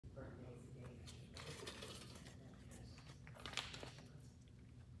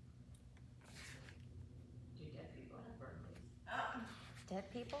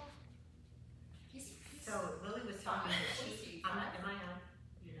people? So Lily was talking that she, am I on?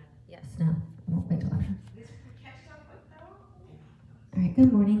 You're not. Yes, no, I won't wait till after. All right,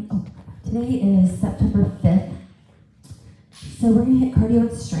 good morning. Oh, today is September 5th. So we're gonna hit cardio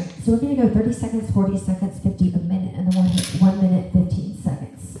and strength. So we're gonna go 30 seconds, 40 seconds, 50, a minute, and then we'll hit 1 minute, 15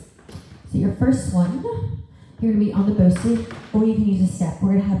 seconds. So your first one, you're gonna be on the Bosu, or you can use a step.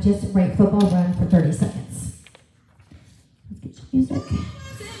 We're gonna have just right football run for 30 seconds. Let's get your music.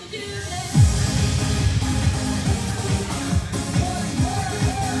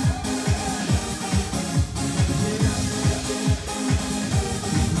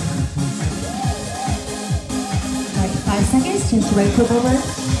 All right, 5 seconds, just right football run.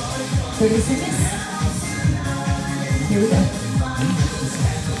 30 seconds. Here we go.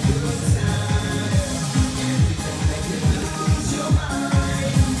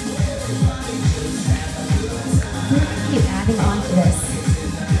 Keep adding on to this.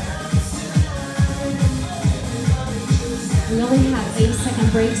 We only have 8-second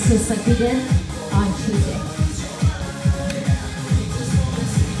breaks just like we did on Tuesday.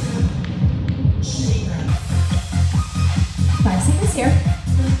 Here.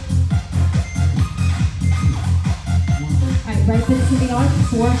 All right, right foot is moving on.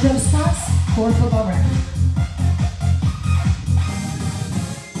 4 jump squats, 4 football run.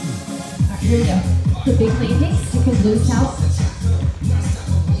 All right, here we go. The big landing, stick and loose out.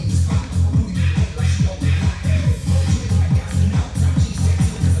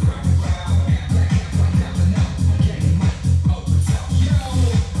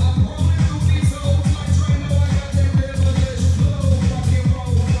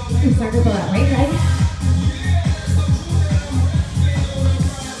 Start to pull that right leg.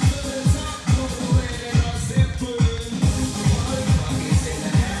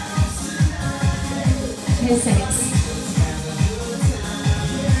 Seconds.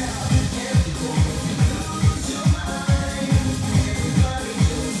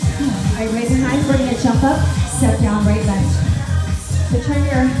 All right, raise your hands. We're going to jump up, step down, right, left. So turn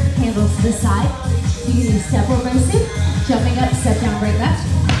your handles to the side. You can use step or Bosu. Jumping up, step down, right, left.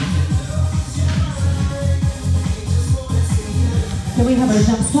 Then we have our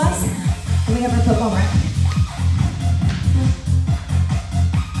jump squats, and we have our football run.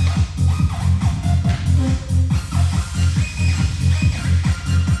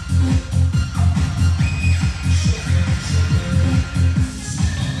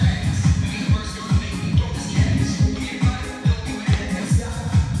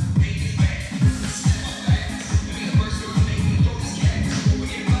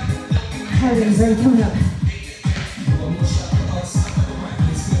 Heart rate is already coming up.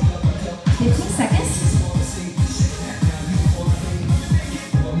 15 seconds.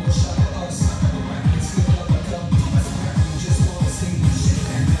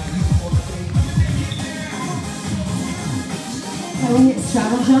 I will hit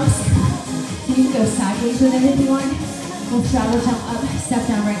straddle jumps. So you can go sideways with it if you want. We'll straddle jump up, step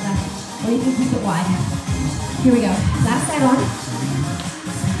down, right, left. Or you can keep it wide. Here we go. Last side on.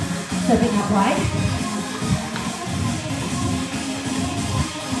 Stepping up wide.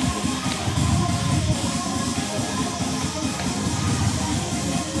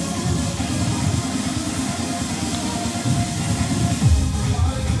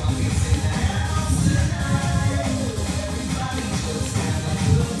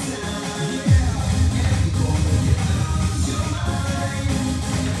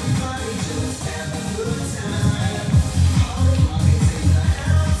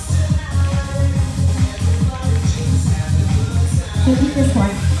 So keep this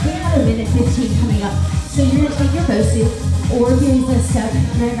one. We have a minute 15 coming up. So you're going to take your Bosu, or if you're using a step,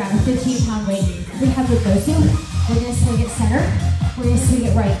 you're going to grab a 15-pound weight. We have the Bosu. We're going to swing it center. We're going to swing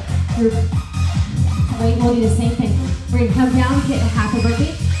it right. Your weight will do the same thing. We're going to come down, hit half a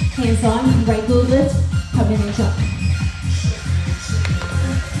burpee, hands on, right glute lift, come in and jump.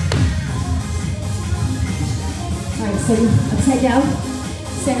 All right, so upside down,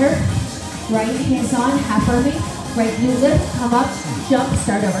 center, right, hands on, half burpee. Right glute lift, come up, jump,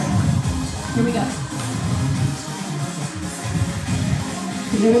 start over. Here we go.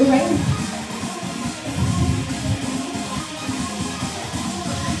 So go to the right.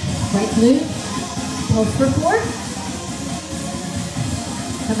 Right glute, pulse for 4.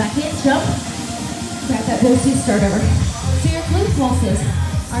 Come back in, jump. Grab that Bosu, start over. So your glute pulses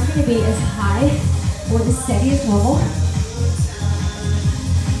aren't going to be as high or as steady as normal.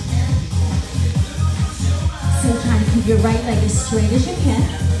 So trying to keep your right leg as straight as you can.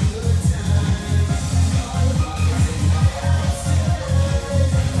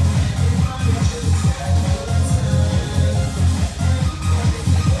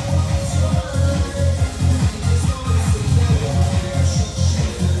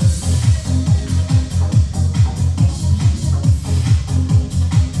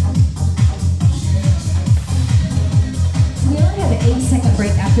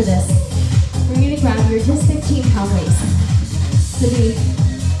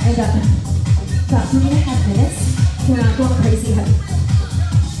 and about 3.5 minutes. We're not going crazy heavy.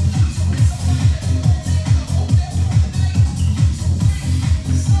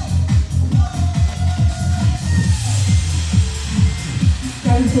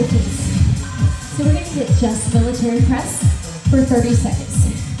 Grabbing 15s. So we're going to hit just military press for 30 seconds.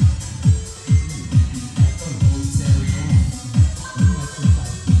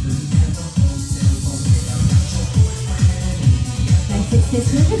 Nice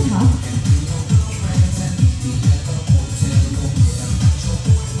extension at the top.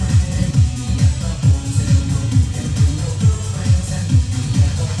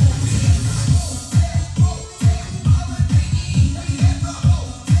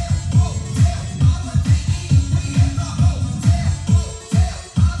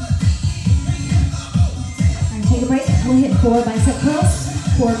 Take a break. We'll hit 4 bicep curls,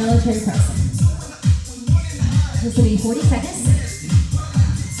 4 military press. This will be 40 seconds.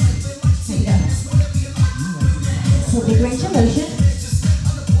 There you go. So big range of motion.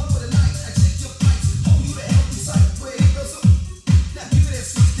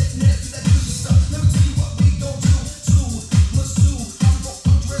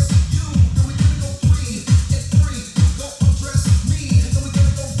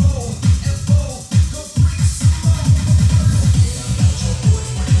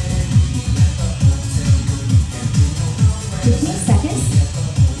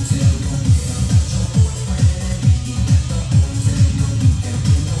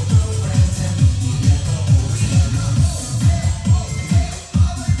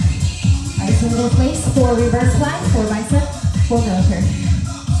 Single place, 4 reverse fly, 4 bicep, 4 military.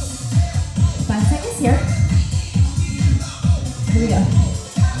 5 seconds here. Here we go.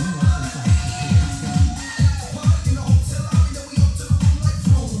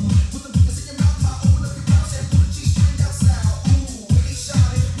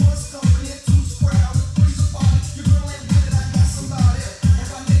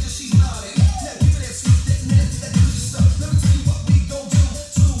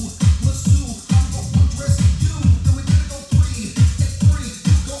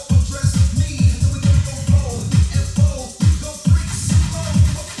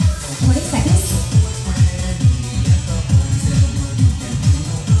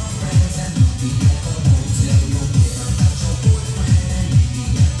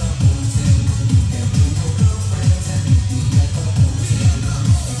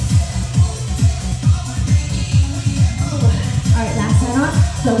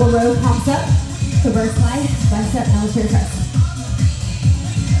 Double row, palms up, reverse fly, bicep, military press.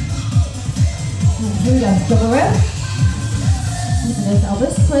 And here we go, double row. Keeping those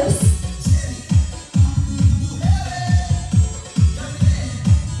elbows close.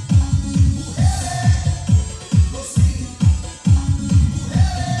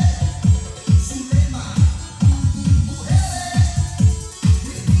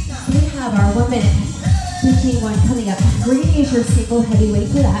 We have our 1 minute routine one coming up. We're going to use your single heavy weight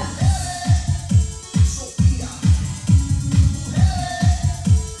for that.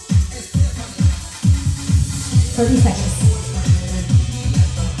 For 30 seconds.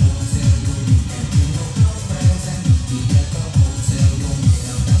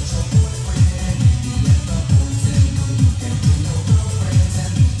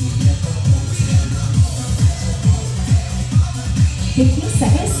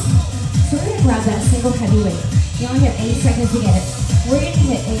 So we're going to grab that single heavy weight. You only have 8 seconds to get it. We're going to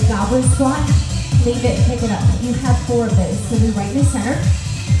hit a goblet squat, leave it, pick it up. You have 4 of those. So we're right in the center.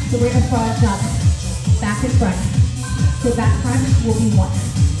 So we're going to front up, back and front. So back front will be 1.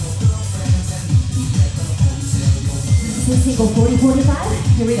 So single 40, 45.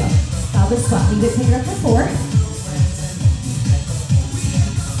 Here we go. Goblet squat. Leave it, pick it up for 4.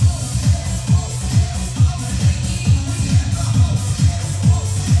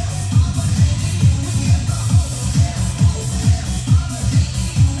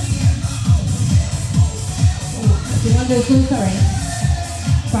 Goes through 30.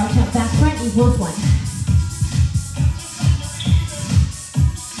 Front jump, back front equals 1.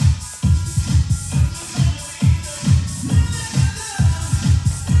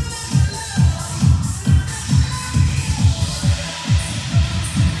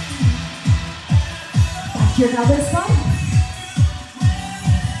 Back to your goblet squat.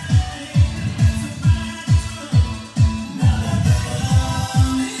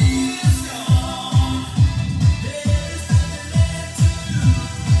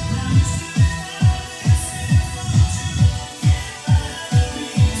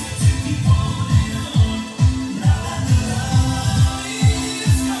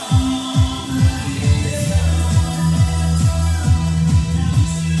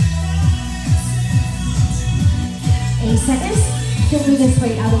 going to move this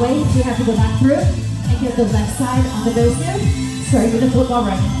weight out of the way. So we have to go back through and get the left side on the Bosu, starting with the football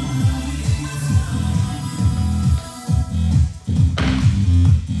run.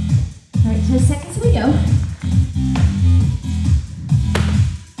 All right, 10 seconds we go.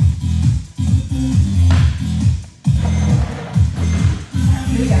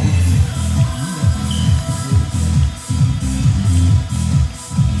 Here we go.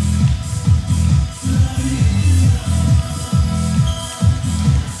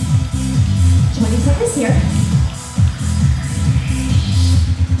 Seconds here.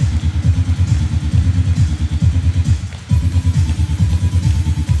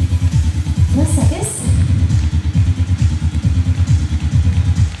 10 seconds.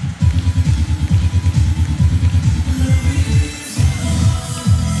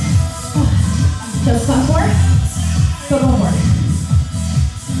 Don't stop more. Go one more.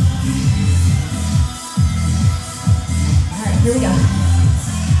 All right, here we go.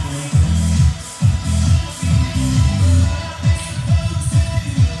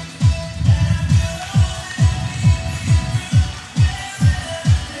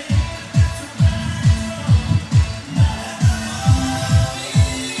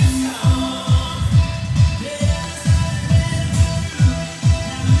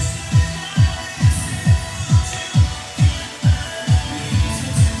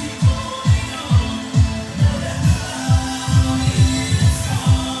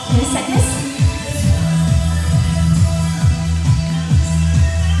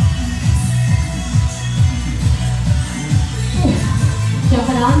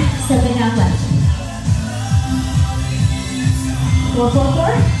 Stepping down left. 4, 4, 4.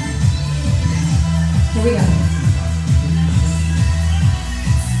 Here we go.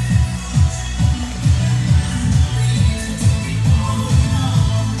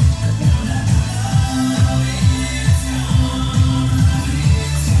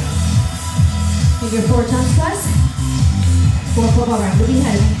 Give your 4 jump squats. 4 football round. Moving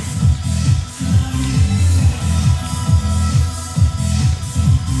head.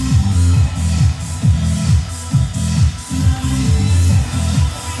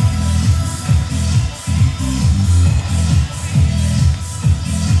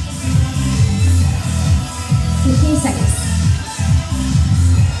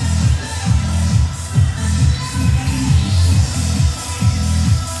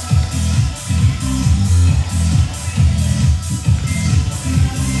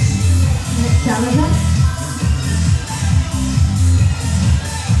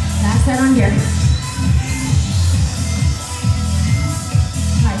 Last start on here.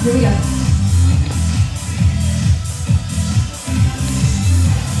 All right, here we go.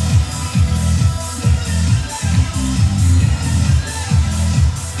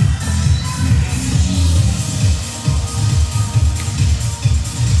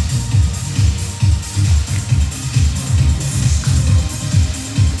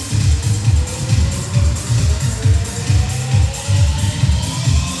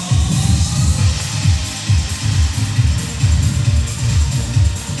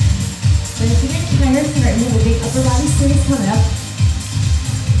 Right, we have a big upper body squeeze coming up.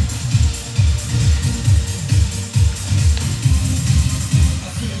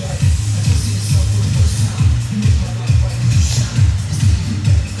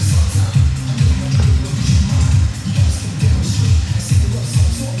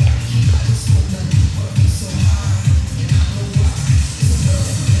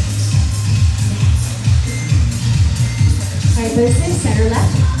 All right, Bosu, center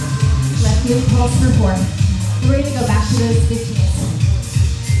left. Left heel pulse for 4. We're ready to go back to those 15s.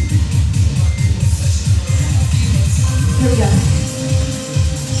 Here we go.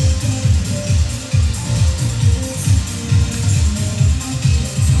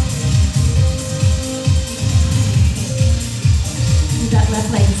 Use that left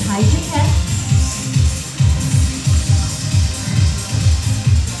leg as high as you can.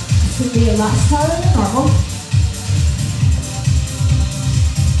 This could be a lot taller than normal.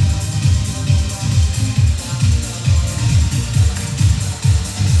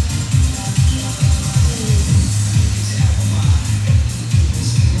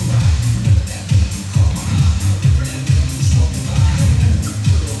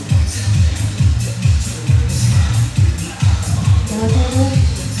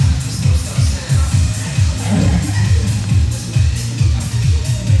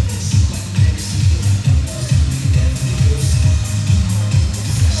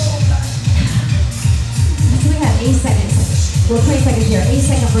 We're 20 seconds here,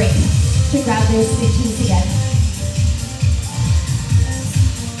 8-second break to grab those 15s again.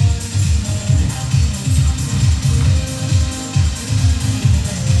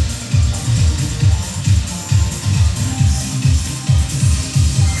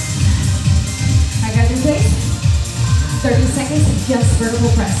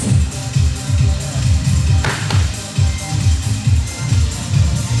 press.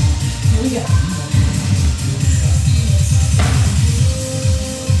 Here we go.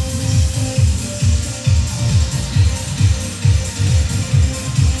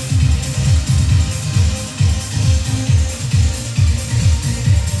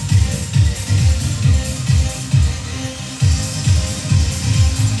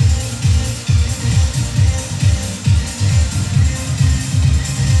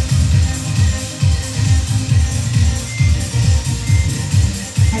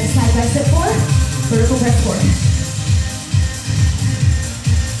 Bicep 4, vertical press 4.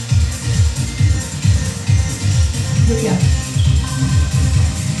 Here we go.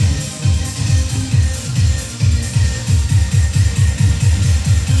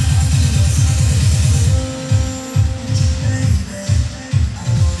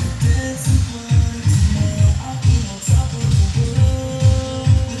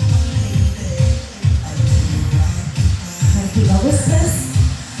 Try to keep elbows close.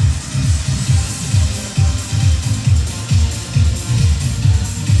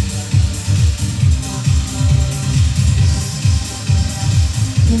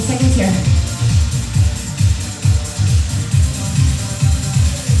 Seconds here.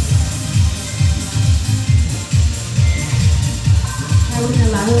 Now we're gonna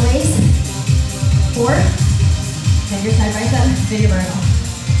lateral raise. 4. Then your side bicep, then your vertical.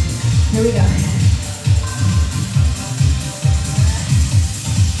 Here we go.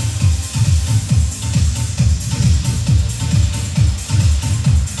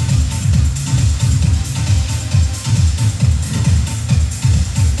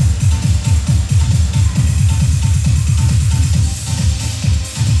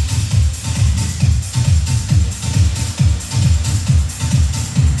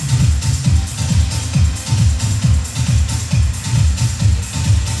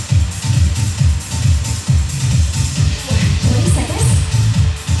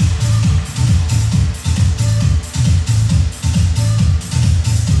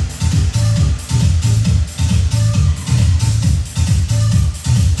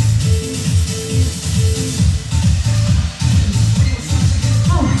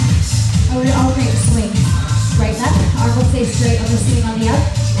 Stay straight on the swing on the up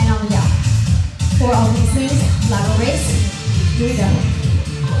and on the down. 4 alternate swings, lateral raise. Here we go.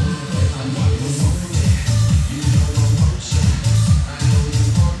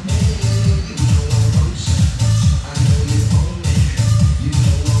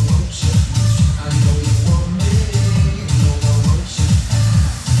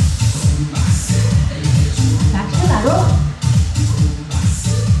 Back to the lateral.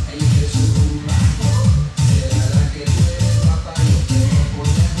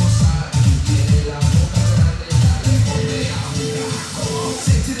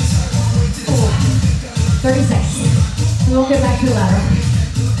 We won't get back to the lateral.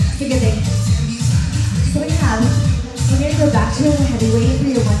 It's a good thing. So we're going to go back to a heavy weight for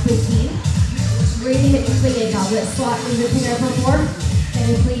your 115. We're going to hit the plie goblet squat. Leave your finger for 4.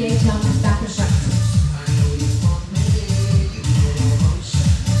 Then a plie jump back and front.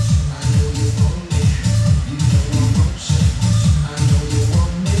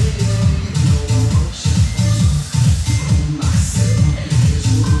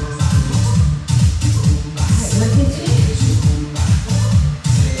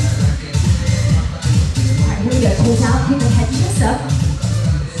 Toes out, keep the head and chest up.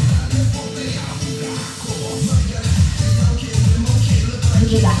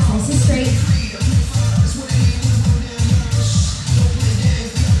 Keep your back nice and straight.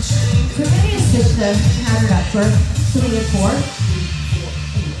 So we're going to switch the pattern up for swimming in 4.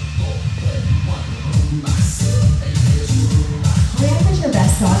 We're going to put your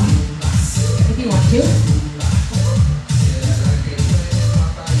vest on if you want to.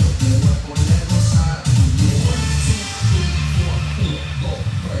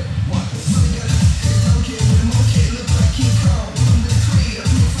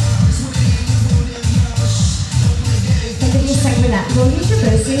 You'll use your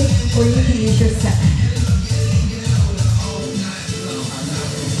BOSU or you can use your step.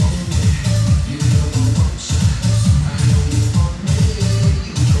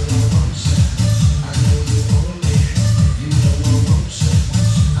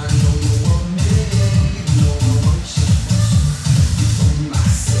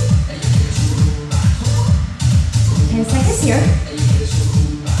 And seconds here.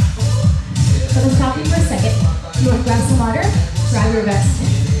 So let's stop you for a second. You want to grab some water? Grab your vest.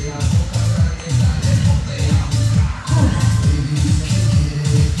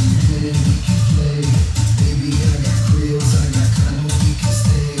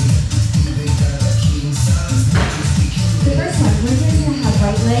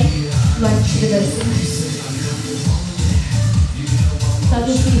 to the Bosu. So I'll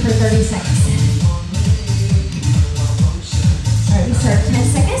just be for 30 seconds. All right, we start 10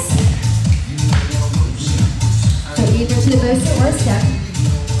 seconds. So either to the Bosu or a step.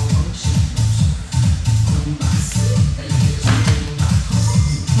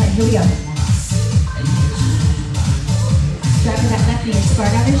 All right, here we go. Driving that left knee as far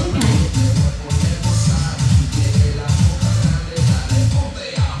down as you can.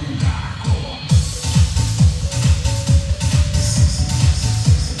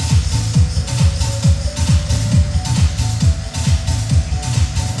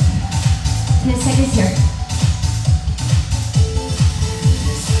 Seconds here.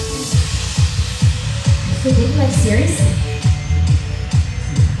 So big leg series.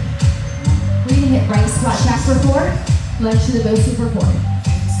 We're gonna hit right squat jack for 4, lunge to the Bosu for 4.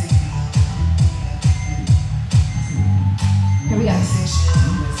 Here we go.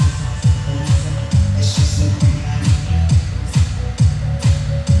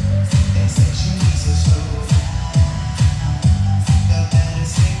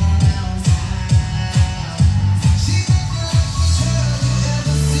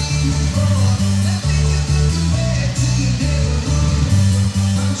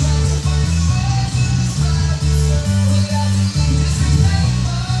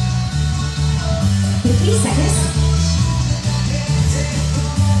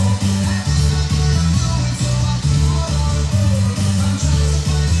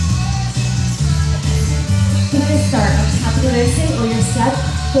 Or your step,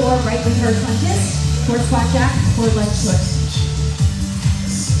 4 right reverse lunges, 4 squat jack, 4 lunge to it.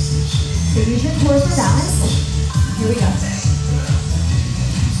 So use your core for balance. Here we go.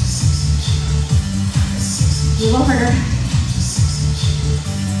 Do a little harder.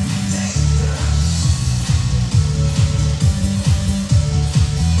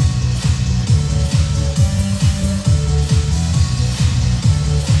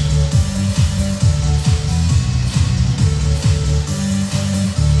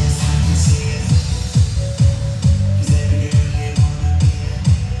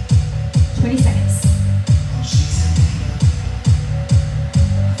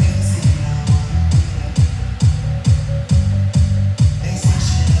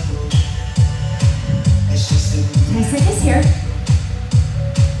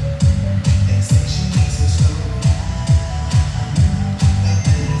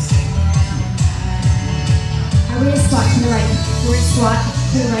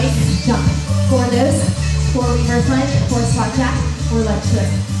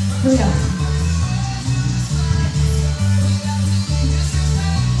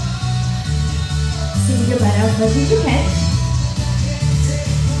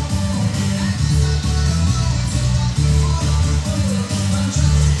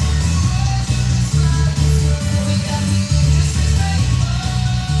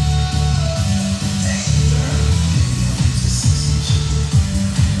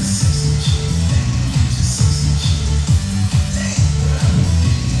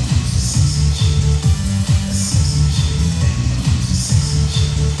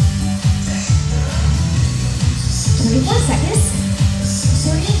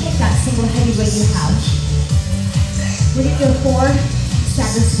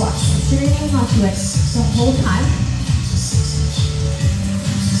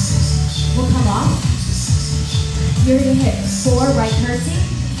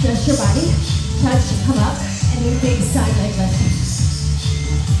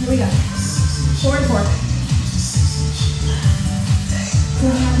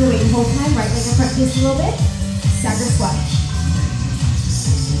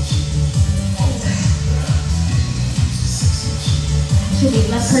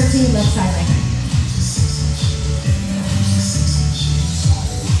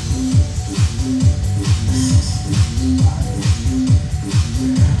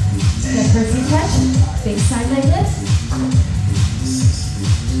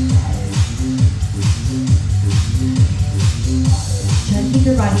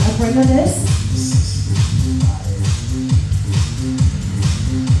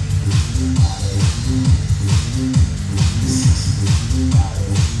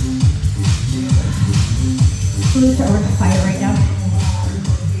 Glutes are on fire right now.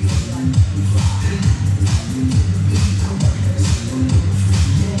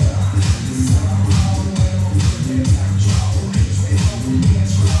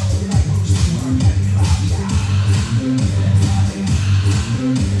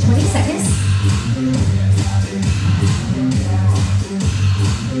 20 seconds.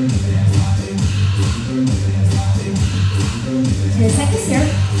 Seconds here.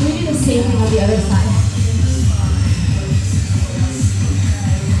 We do the same thing on the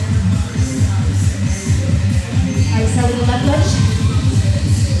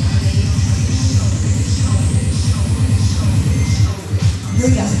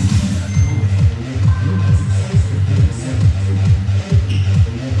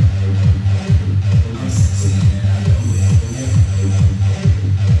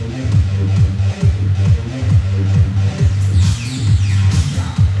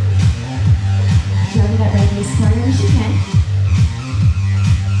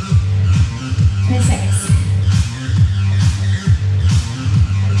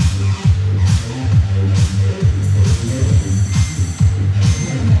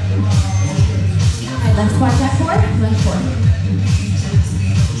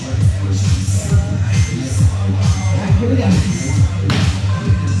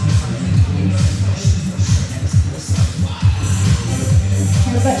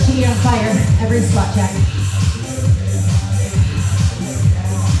every squat check.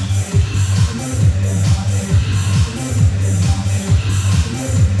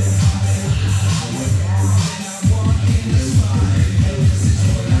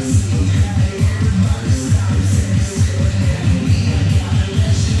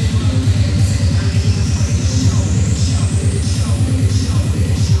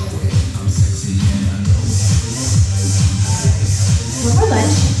 One more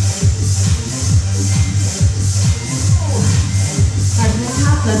lunge. Alright, we're gonna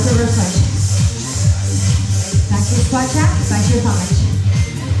half lunge, reverse lunge. Back to your squat track, back to your thumb lunge.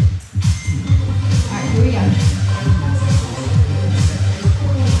 Alright, here we go.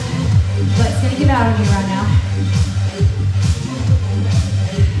 Butt's gonna give out on you right now.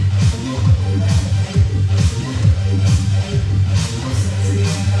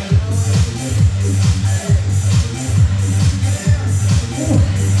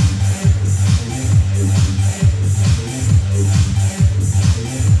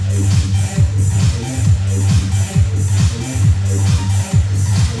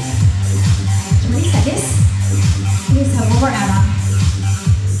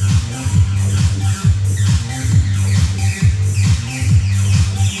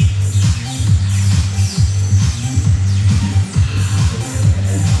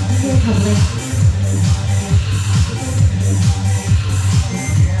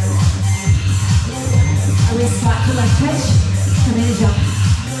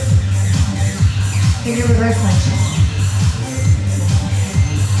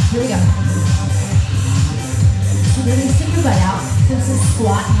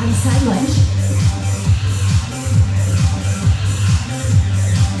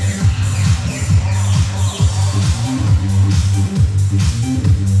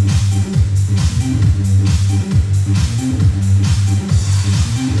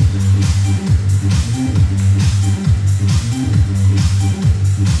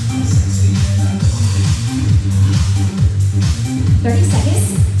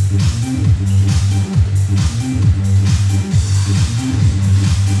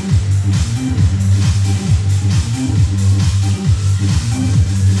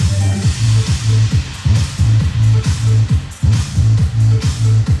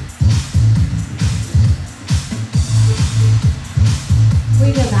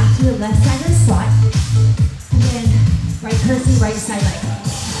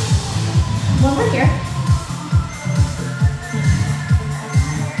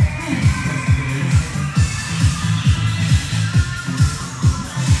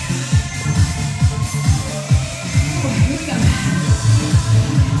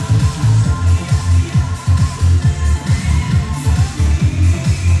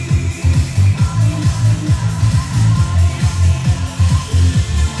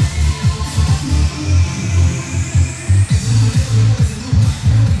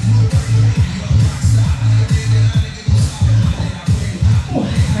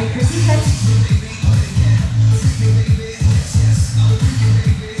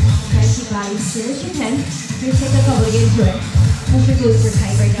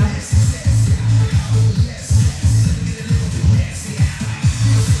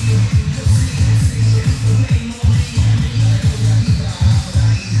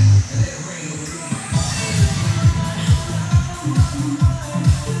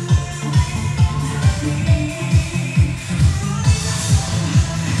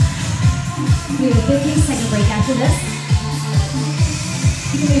 We have a 15-second break after this.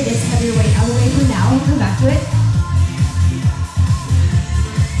 You can move this heavier weight out of the way for now and come back to it.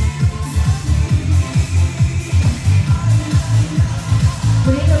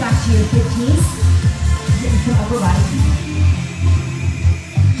 We're going to go back to your 15s, getting some upper body.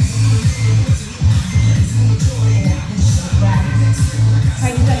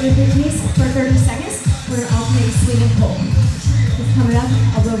 Alright, you've got your 15s for 30 seconds. We're going to alternate swing and pull. Just coming up,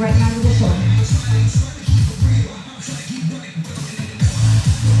 elbow right down to the shoulder.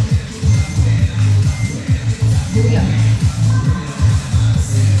 Here we go.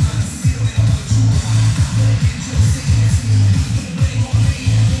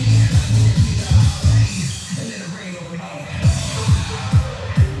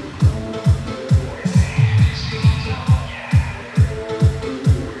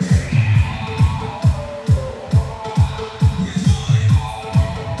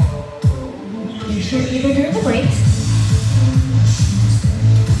 Make sure even during the breaks.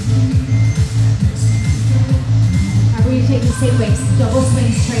 However you take the same weights, double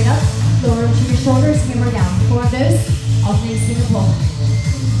swing straight up, lower to your shoulders, hammer down. 4 of those, alternate swing and pull.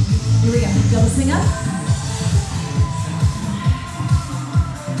 Here we go, double swing up.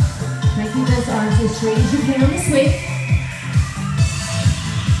 Try to keep those straight as you can on the swing.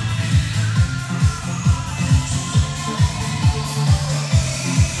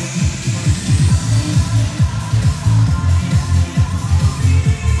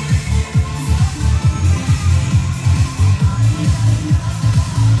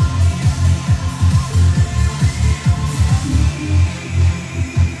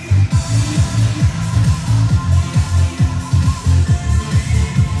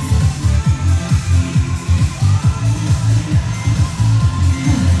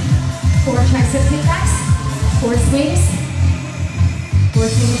 Tricep kickbacks, 4 swings, 4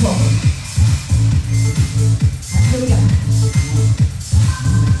 swing and pull. Here we go.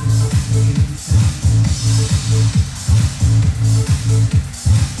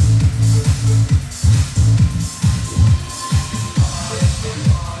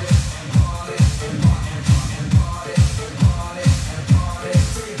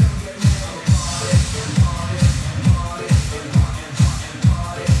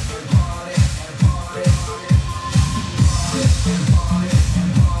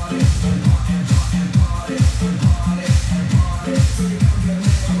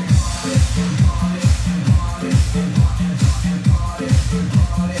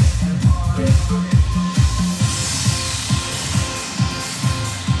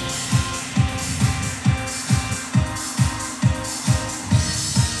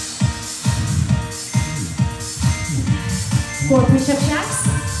 Four push-up jacks,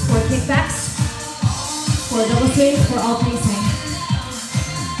 4 kickbacks, 4 double swings, 4 alternate swings.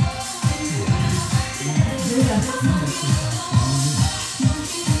 Here we go.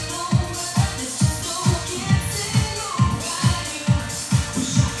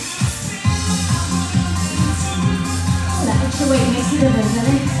 That extra weight makes a difference,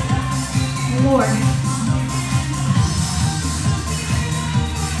 doesn't it? More.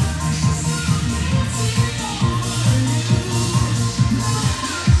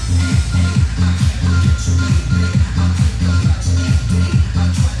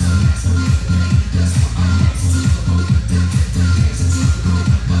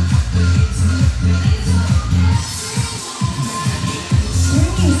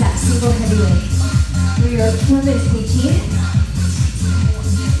 Single heavyweight. We are 1 minute 18.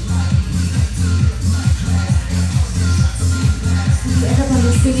 If you end up on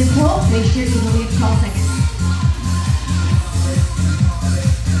the swing and pull, make sure you only have 12 seconds.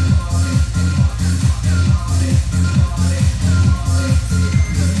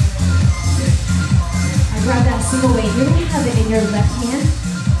 I grab that single weight. You're going to have it in your left hand.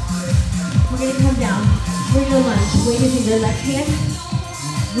 We're going to come down. We're going to lunge. Weight is in your left hand.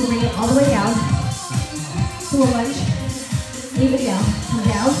 We'll bring it all the way down. So we'll lunge, leave it down, come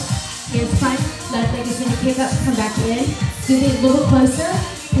down, hands front, left leg is gonna kick up, come back in, do it a little closer,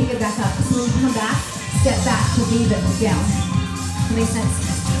 pick it back up. So when you come back, step back to leave it down. That makes sense?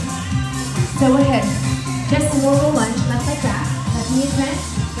 So go ahead, just a normal lunge, left leg back, left knee is bent,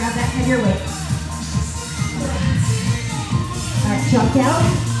 grab that heavier weight. All right, drop down,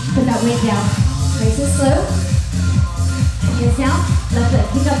 put that weight down. Nice and slow. Hands down, left leg,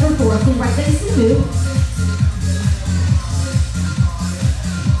 pick up for 4, so right leg is going to move.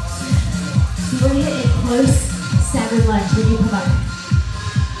 So we're going to hit a close staggered lunge when you come up.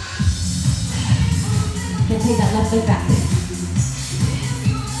 Then take that left leg back.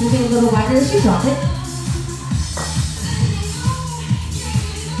 Moving a little wider as you drop it.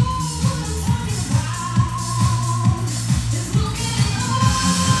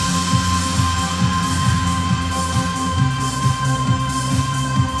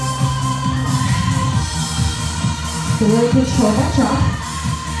 So really control that drop.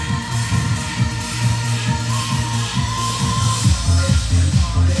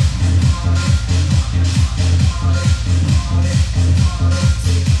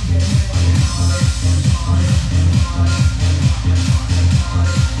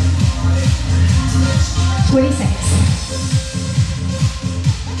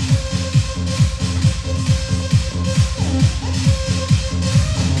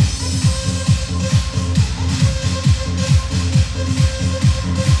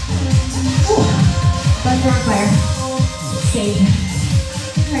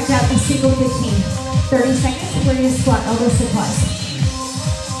 Right out the single 15. 30 seconds, we're going to squat elbows to quads.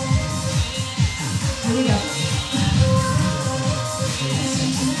 Here we go.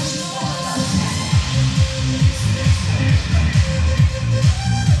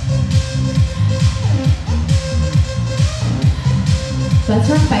 So let's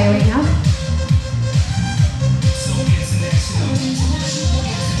run fire right now.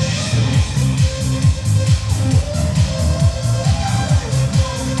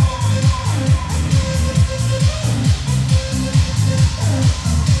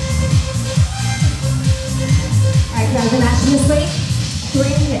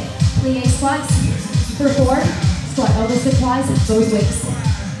 plie squats. For 4, squat elbows to quads, both ways.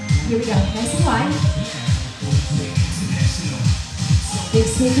 Here we go, nice and wide. Big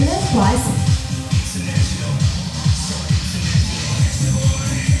squeeze in those quads.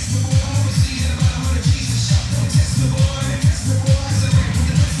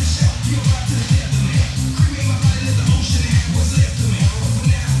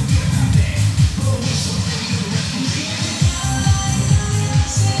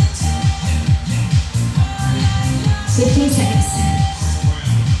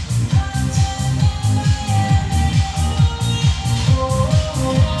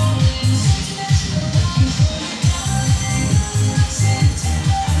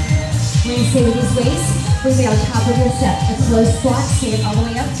 Stay with these weights. Bring it on top of your step. A closed squat, stand all the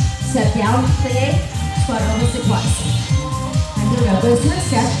way up. Step down, plie, squat elbows to quads. And here we go, goes to a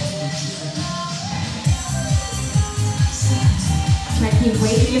step. Try to keep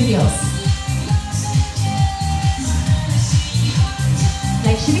weight in your heels.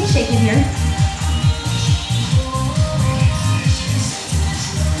 Legs should be shaking here.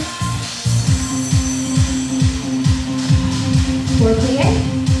 For plie.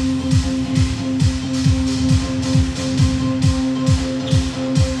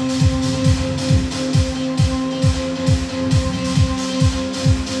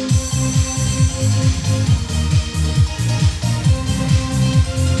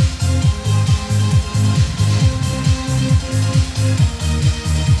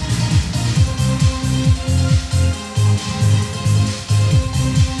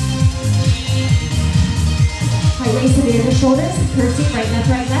 Shoulders, curtsy, right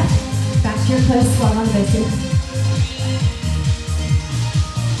left, back to your close, squat on those two.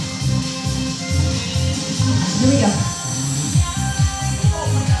 Here we go.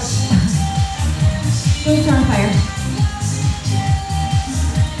 Glutes are on fire.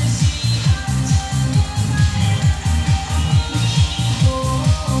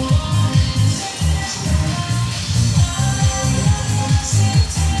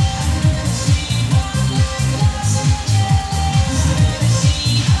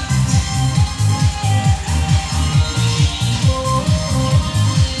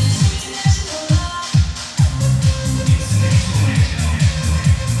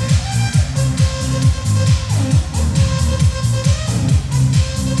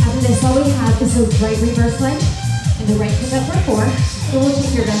 Is the right reverse lunge and the right pickup for 4. Then we'll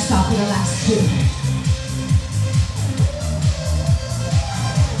take your vest off for the last 2.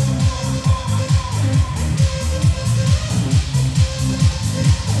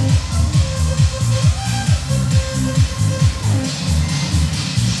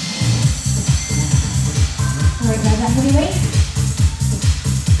 All right, grab that heavy weight.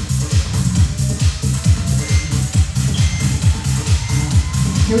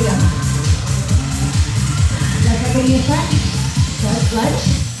 Here we go. Bring it front, lunge, lunge.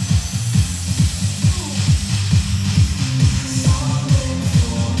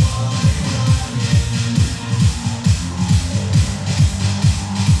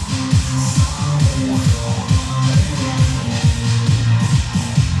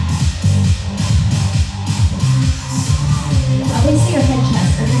 Obviously your head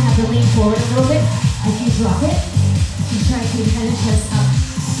chest, you're gonna have to lean forward a little bit as you drop it. And try to keep head and chest up.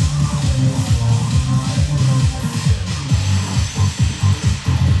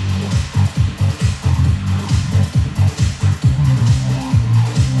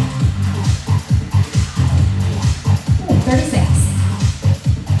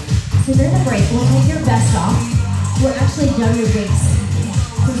 During the break, we'll take your vest off. We're actually done your weights.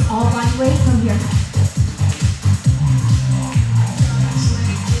 So it's all body weight from here.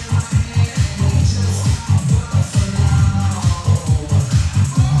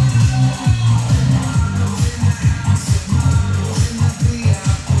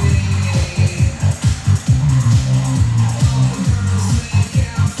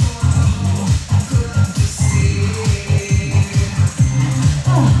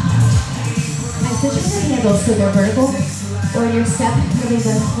 So they're vertical, or your step coming to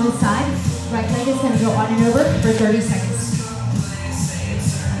one side. Right leg is going to go on and over for 30 seconds.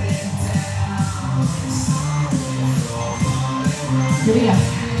 Here we go.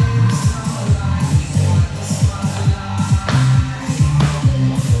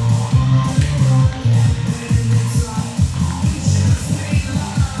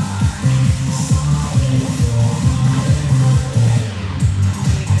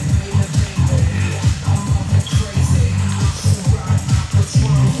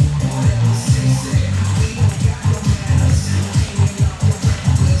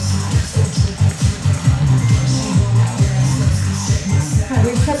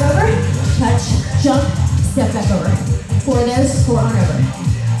 jump, step back over. 4 of those, 4 on over.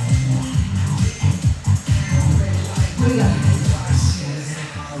 Here we go.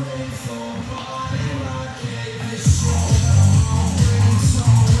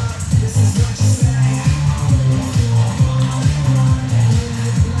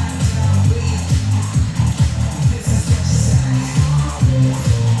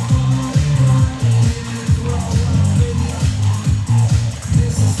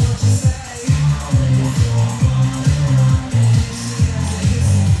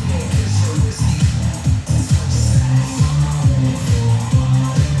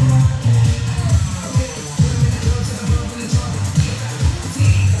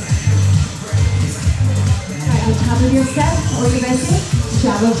 Your step, or you guys see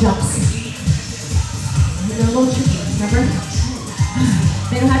shallow jumps. They're a little tricky, remember?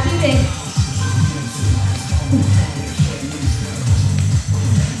 They don't have to be big.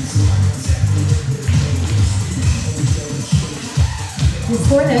 Just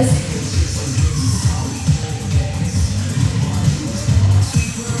 4 of those.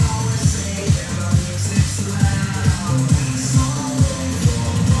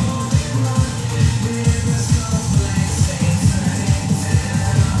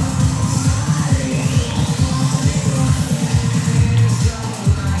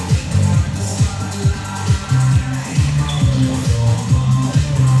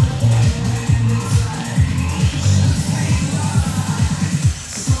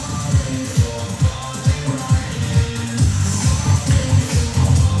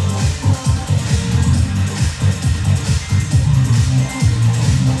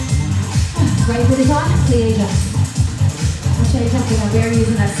 Right foot is on, plie jump. I'll show you something on where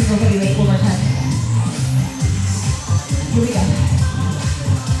using that single heavy weight one more time. Here we go.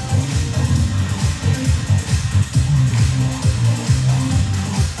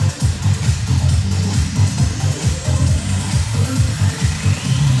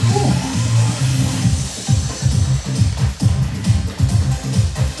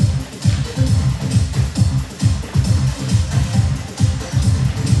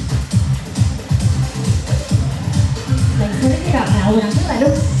 Now we're on the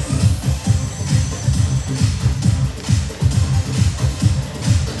ladder.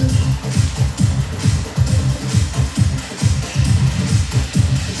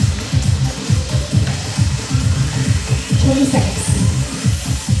 Seconds.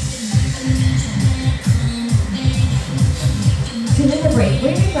 So in the break,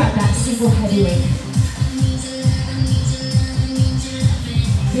 where do we grab that single heavy weight?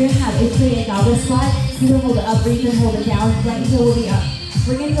 You're gonna have a plie goblet squat. You can hold it up or you can hold it down. Right heel will be up.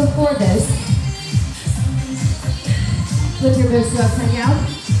 We're going to go 4 of those. Flip your both to upside down.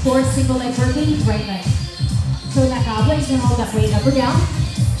 4 single leg burpees, right leg. So in that goblet, you can hold that weight up or down.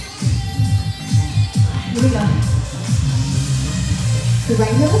 Here we go. The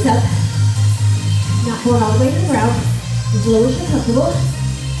right heel is up. Not going all the way to the ground. As low as you're comfortable.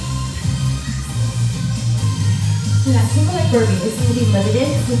 So that single leg burpee is going to be limited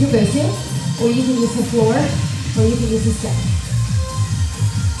with your BOSU. Or you can use the floor, or you can use the step.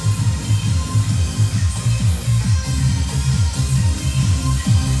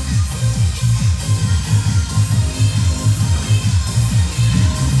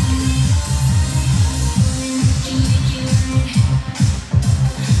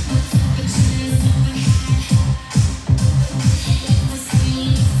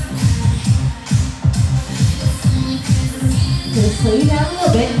 Gonna slow you down a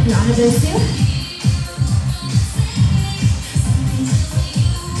little bit if you're on a BOSU.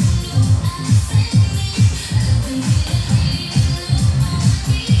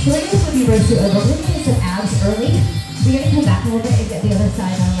 So we're going to flip your BOSU over. We're going to get some abs early. We're going to come back a little bit and get the other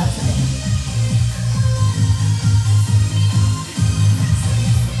side on the left side.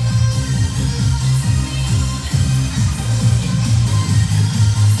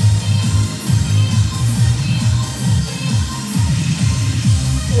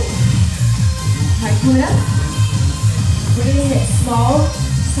 All right, coming up. We're going to hit small,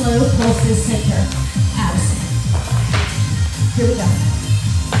 slow pulses center. Abs. Here we go.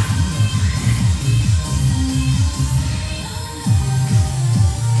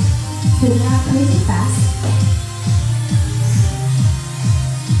 So not crazy fast.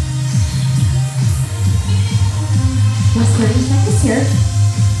 Just 30 seconds here.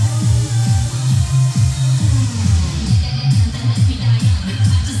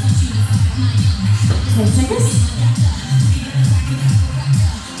 Seconds.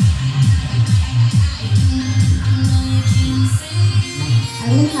 I'm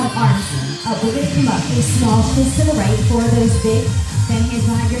going to have arms up. We're going to come up. A small twist to the right. 4 of those big. Then hands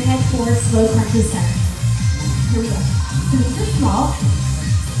behind your head. 4 4 slow crunches center. Here we go. So these are small.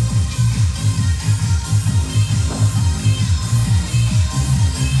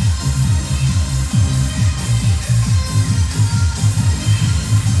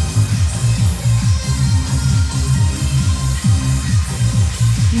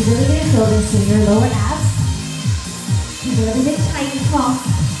 You're really going to feel this in your lower abs. Keep everything tight and small.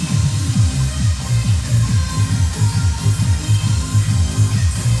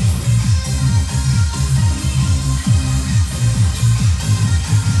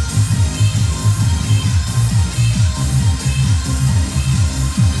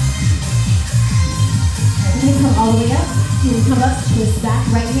 Everything come all the way up. You can come up, twist back,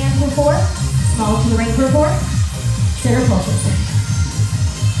 right hand for 4, small to the right for 4, center pulses.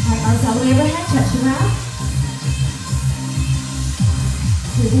 Alright, arms all the way overhead, touch the ground.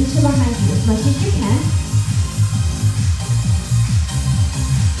 Squeeze into behind you as much as you can.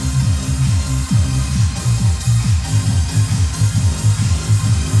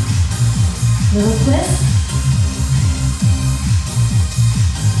 Little twist.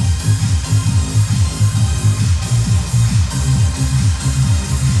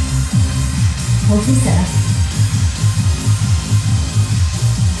 Hold the center.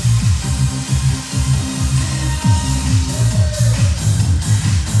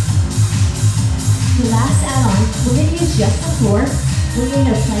 The last add-on, we're going to use just the floor. We're going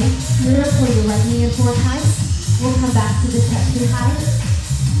to plank. You're going to pull your right knee in 4 times. We'll come back to the chest behind.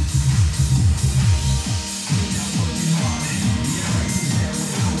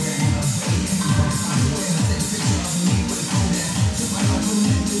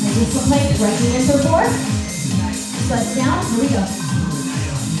 Release the plank, right knee in for 4. Press down, here we go.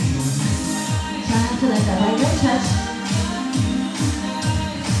 Try not to let that right leg touch.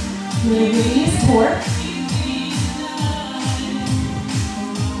 We're going to use torque.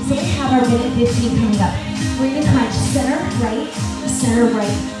 So we have our minute 15 coming up. We're going to crunch center, right.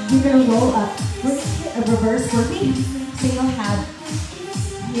 You're going to roll up. We're going to hit a reverse burpee. So you'll have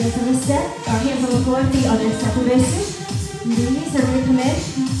hands on the step, or hands on the floor, feet on your step position. Knees are going to come in,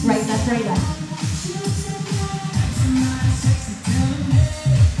 right, left.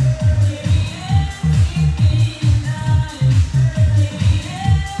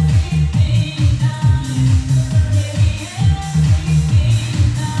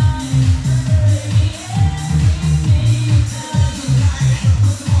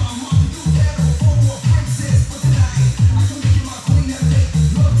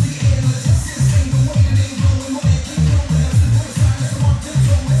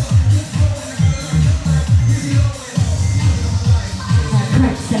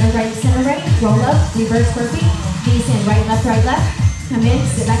 Center right, roll up, reverse burpee, knees in, right, left, come in,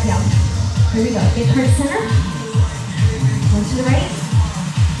 sit back down. Here we go, big heart center, 1 to the right,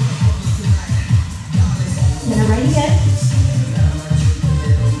 center right again,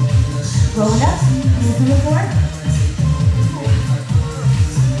 rolling up, hands on the floor,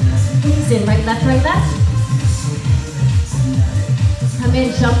 knees in, right, left, come in,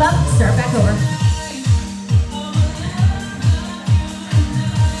 jump up, start back over.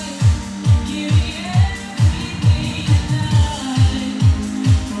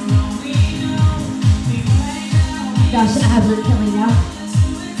 Gosh, abs are killing me now.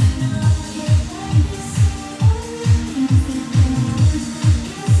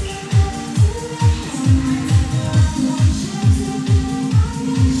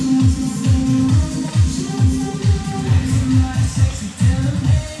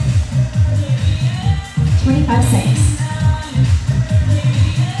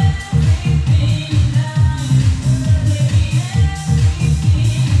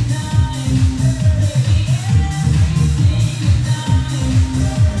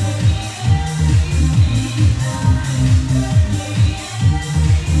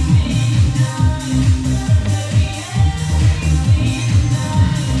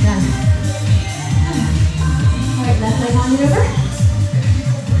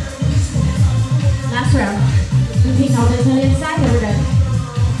 Last round. Repeat elbows on the inside, and we're done.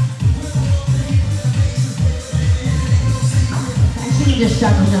 Actually, you just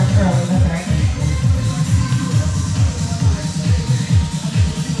struggled enough early, that's all right.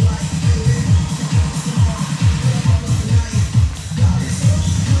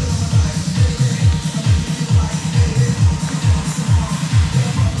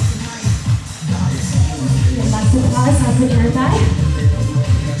 Pause, I'll put your thigh.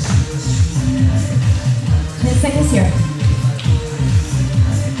 10 seconds here.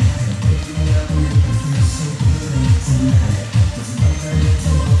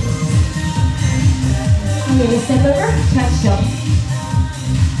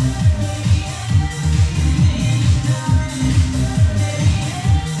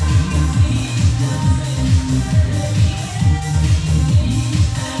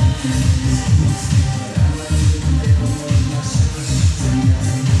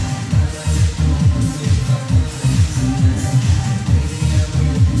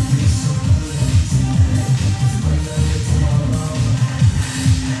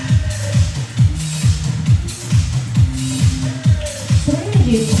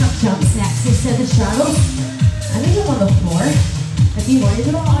 do tuck jumps next instead of straddles. I'm gonna do them on the floor. If you want to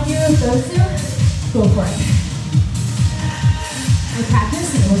do them on your go-to, go for it. I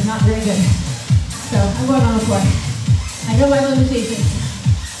practiced and it was not very good. So I'm going on the floor. I know my limitations.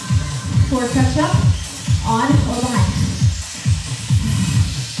 Floor tuck jump, on or behind.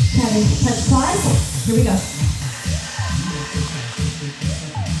 Having touch pause. Here we go.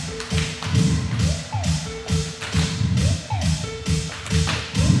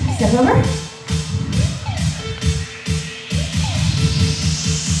 Step over.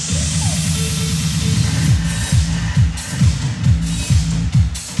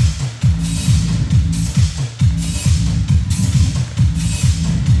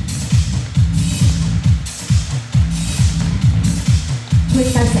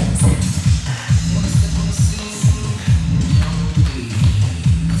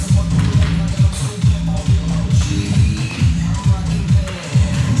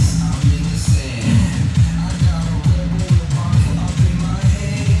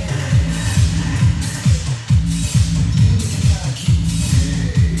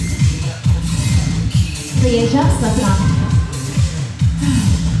 Jumps, left and on.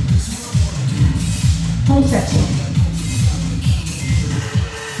 Holy stretch.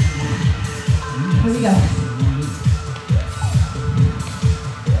 Here we go.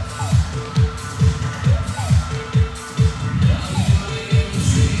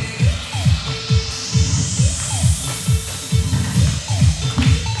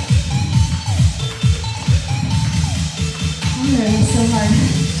 I'm learning so hard.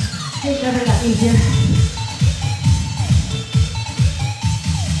 It never got easier.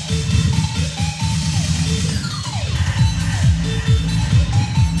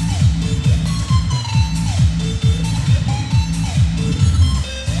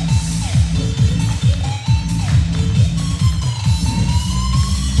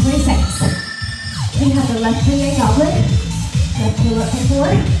 20 seconds. We have the left three-leg goblet, left heel up and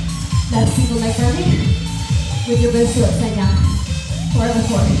forward, left single leg burpee, with your wrist still upside down, or on the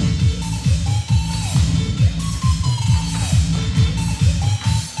floor.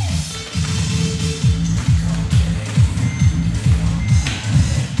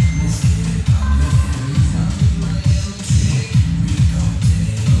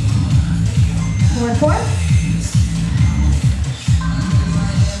 Four.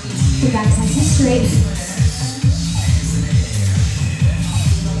 Your back nice and straight.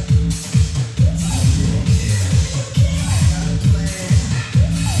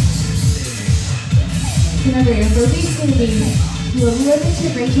 Remember, your burpee is going to be a little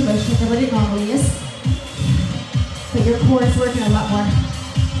limited range of motion than what it normally is, but your core is working a lot more.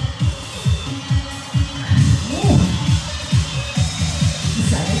 This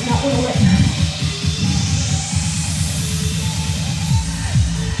side is not going to win.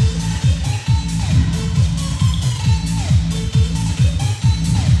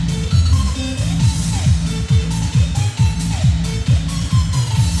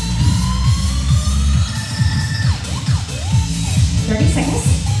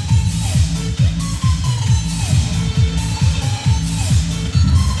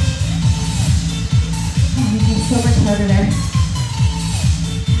 So much harder there.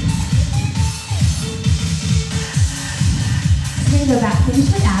 We're going to go back, finish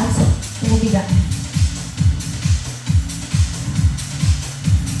with abs, and we'll be done.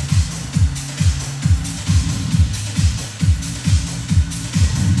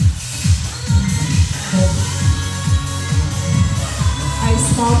 All right,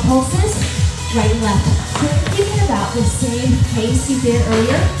 small pulses, right and left. So we're keeping about the same pace you did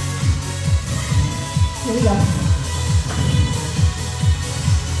earlier. Here we go.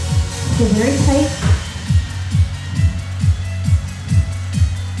 So very tight.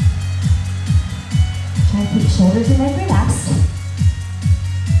 Try and keep shoulders and neck relaxed.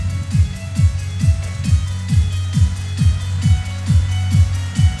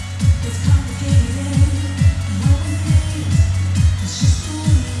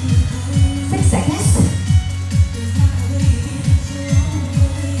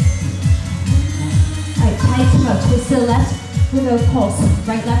 Twist to the left, we'll go pulse.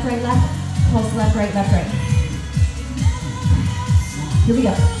 Right, left, pulse left, right. Here we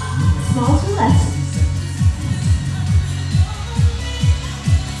go. Small to the left.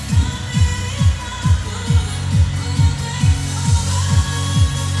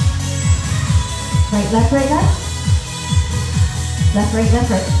 Right, left. Left,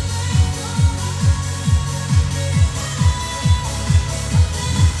 right.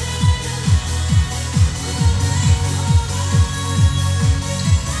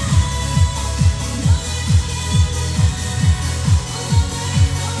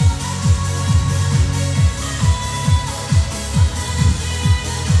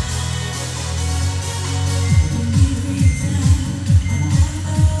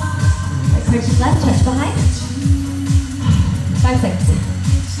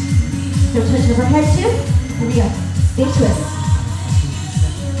 Don't touch your overhead too. Here we go. Big twist.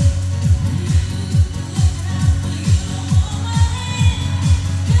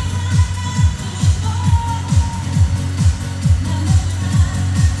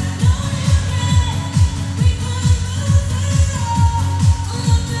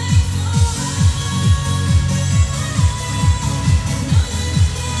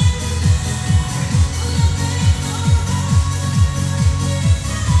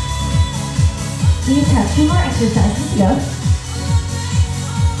 We have 2 more exercises to go.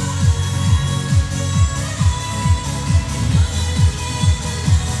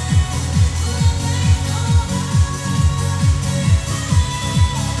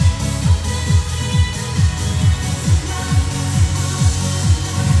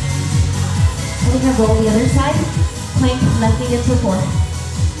 And we're going to roll the other side. Plank, left knee into 4.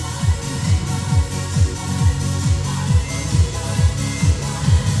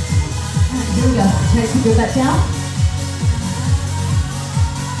 Here we go. Try to keep your butt down.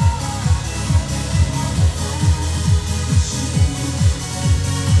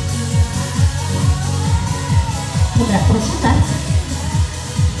 Pull that push left.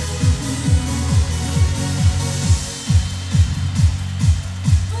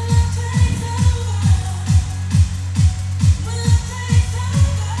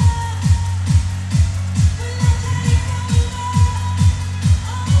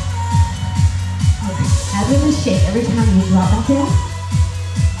 Shake every time you drop back down.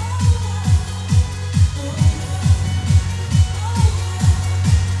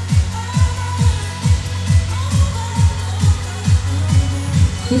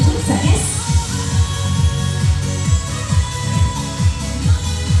 Seconds.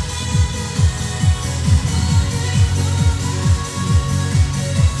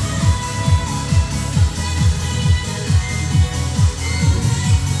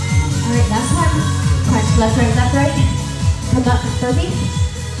 All right, last one. Crunch left, right, left, right. Come up, burpee.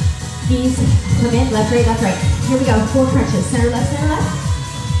 Knees come in, left, right, left, right. Here we go, 4 crunches. Center, left, center, left.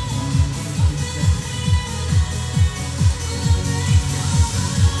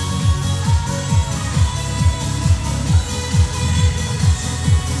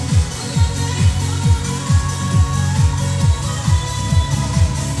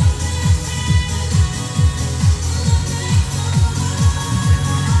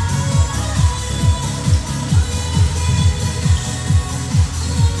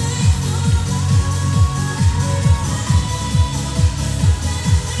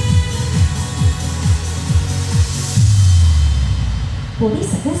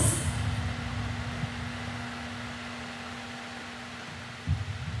 Seconds.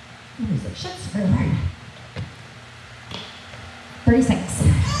 Music shifts everywhere. 30 seconds.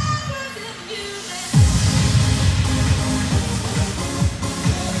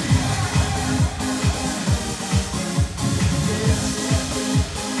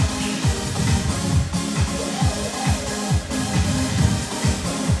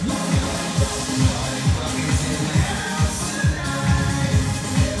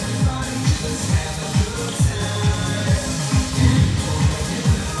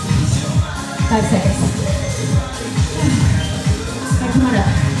 Five seconds. Okay, come on up.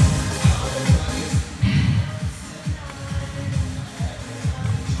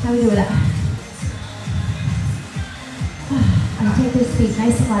 How we do with that? I take those feet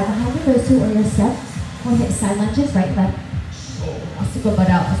nice and wide behind your go-to or your step. We'll hit side lunges, right, left. Also go butt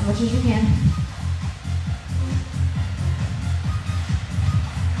out as much as you can.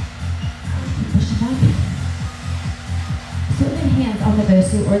 Push it back. So with your hands on the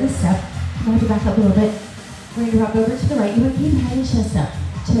go-to or the step, I'm going to back up a little bit. We're going to rock over to the right. You want to keep head and chest up.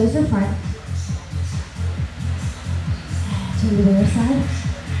 Toes are front. To the other side.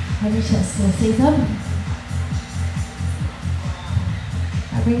 Head and chest still stays up.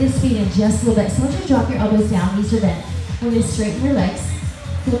 Now bring this feet in just a little bit. So once you drop your elbows down, knees are bent. We're going to straighten your legs.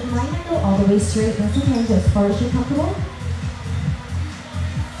 So it might not go all the way straight. That's okay. Go as far as you're comfortable.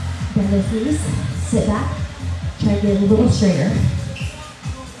 Bend those knees. Sit back. Try to get a little straighter.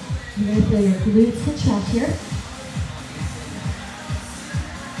 You're going to feel your glutes contract here.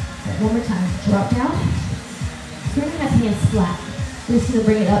 Right, one more time. Drop down. We're going to have hands flat. We're just going to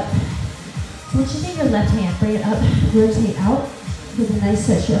bring it up. So once you take your left hand, bring it up, rotate out. With a nice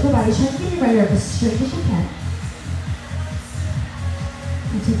stretch your upper body. Try to keep your right arm as straight as you can.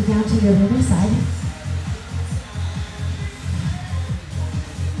 And take it down to your other side.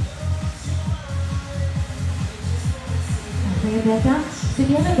 Bring it back down. So if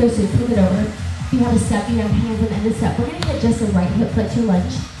you have a go-to, flip it over. If you have a step, you have hands on the end of the step. We're going to hit just the right hip flexor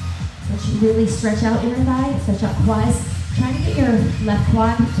lunge. Which you really stretch out inner thigh, stretch out quads. Try to get your left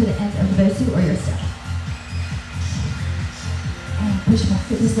quad to the end of the Bosu or your step. And push back,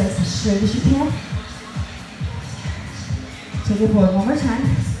 get these legs as straight as you can. Take it forward one more time.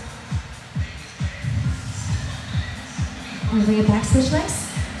 And bring it back, switch legs.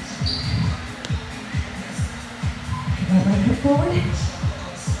 That right hip forward.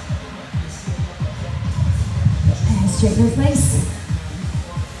 And straighten those legs.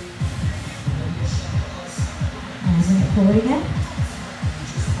 And bring it forward again.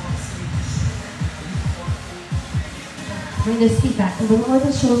 Bring those feet back a little more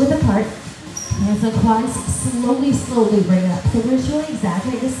than shoulder width apart. Hands on quads, slowly bring it up. So we're just really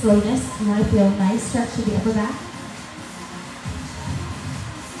exaggerate the slowness. You want to feel a nice stretch to the upper back.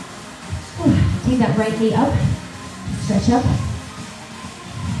 Take that right knee up. Stretch up.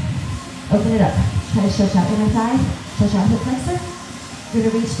 Open it up. Try to stretch out inner thigh. Stretch out hip flexor. You're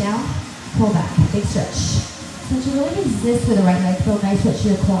going to reach down. Pull back. Big stretch. So to really resist with the right leg, feel a nice stretch to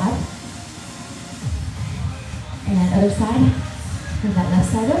your quad. And other side. Bring that left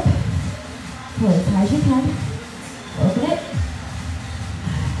side up. Pull it as high as you can. Open it.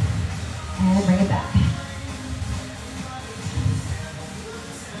 And bring it back.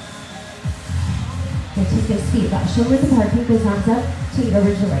 Okay, take those feet back. Shoulder width apart. Take those arms up. Take it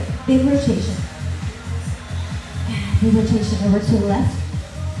over to the right. Big rotation. Big rotation over to the left.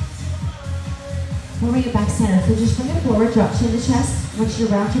 We'll bring it back center. So just bring it forward. Drop chin to chest. Once you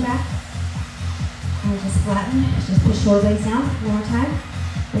round your back. And just flatten. Just push shoulder blades down. One more time.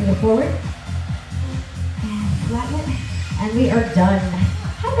 Bring it forward. Flatten it, and we are done.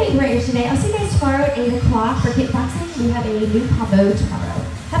 Have a great day today. I'll see you guys tomorrow at 8 o'clock for kickboxing. We have a new combo tomorrow.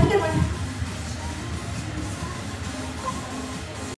 Have a good one.